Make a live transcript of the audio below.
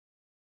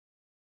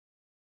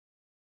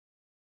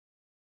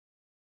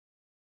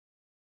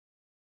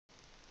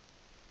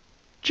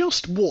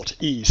Just what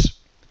is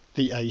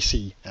the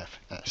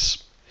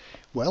ACFS?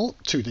 Well,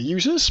 to the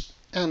users,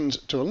 and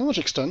to a large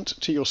extent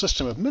to your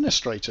system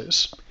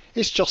administrators,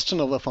 it's just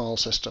another file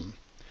system.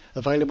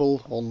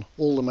 Available on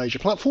all the major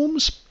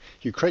platforms,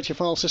 you create your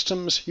file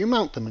systems, you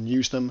mount them and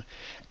use them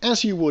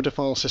as you would a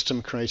file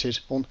system created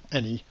on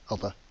any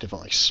other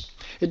device.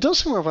 It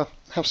does, however,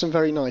 have some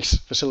very nice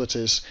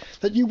facilities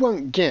that you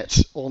won't get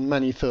on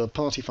many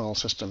third-party file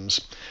systems,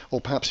 or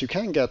perhaps you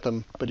can get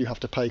them, but you have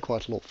to pay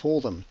quite a lot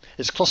for them.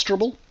 It's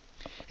clusterable,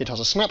 it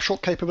has a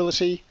snapshot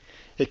capability,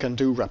 it can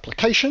do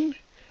replication,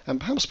 and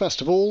perhaps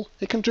best of all,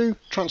 it can do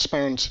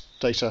transparent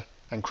data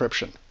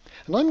encryption.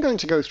 And I'm going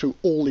to go through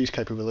all these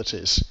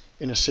capabilities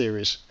in a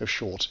series of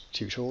short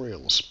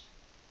tutorials.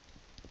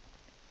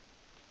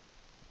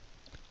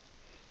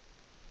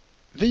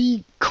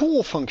 The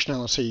core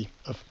functionality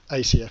of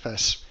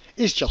ACFS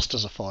is just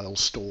as a file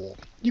store.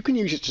 You can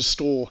use it to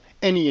store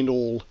any and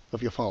all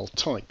of your file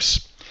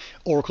types.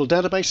 Oracle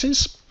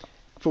databases,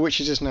 for which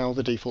it is now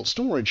the default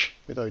storage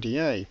with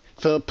ODA.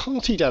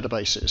 Third-party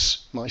databases,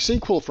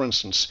 MySQL for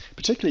instance,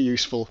 particularly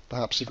useful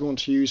perhaps if you want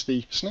to use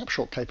the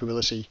snapshot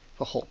capability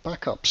for hot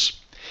backups.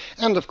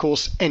 And of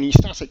course any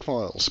static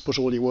files, put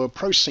all your word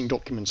processing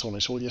documents on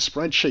it, all your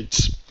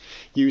spreadsheets.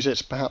 Use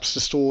it perhaps to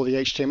store the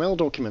HTML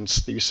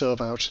documents that you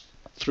serve out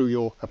through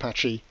your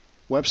Apache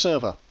web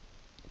server.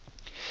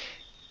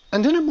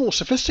 And in a more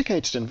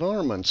sophisticated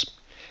environment,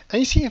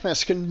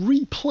 ACFS can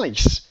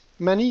replace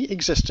many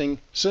existing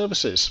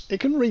services. It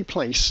can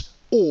replace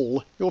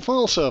all your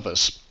file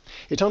servers.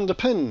 It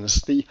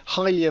underpins the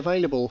highly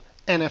available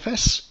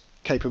NFS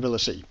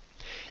capability.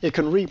 It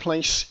can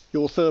replace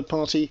your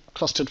third-party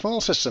clustered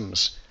file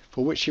systems,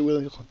 for which you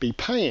will be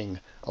paying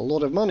a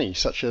lot of money,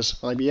 such as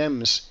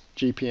IBM's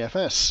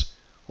GPFS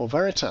or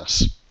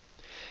Veritas.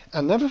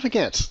 And never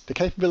forget the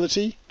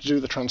capability to do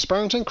the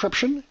transparent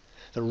encryption,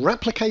 the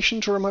replication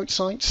to remote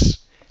sites,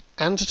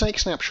 and to take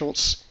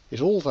snapshots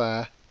is all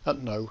there at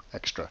no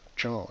extra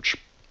charge.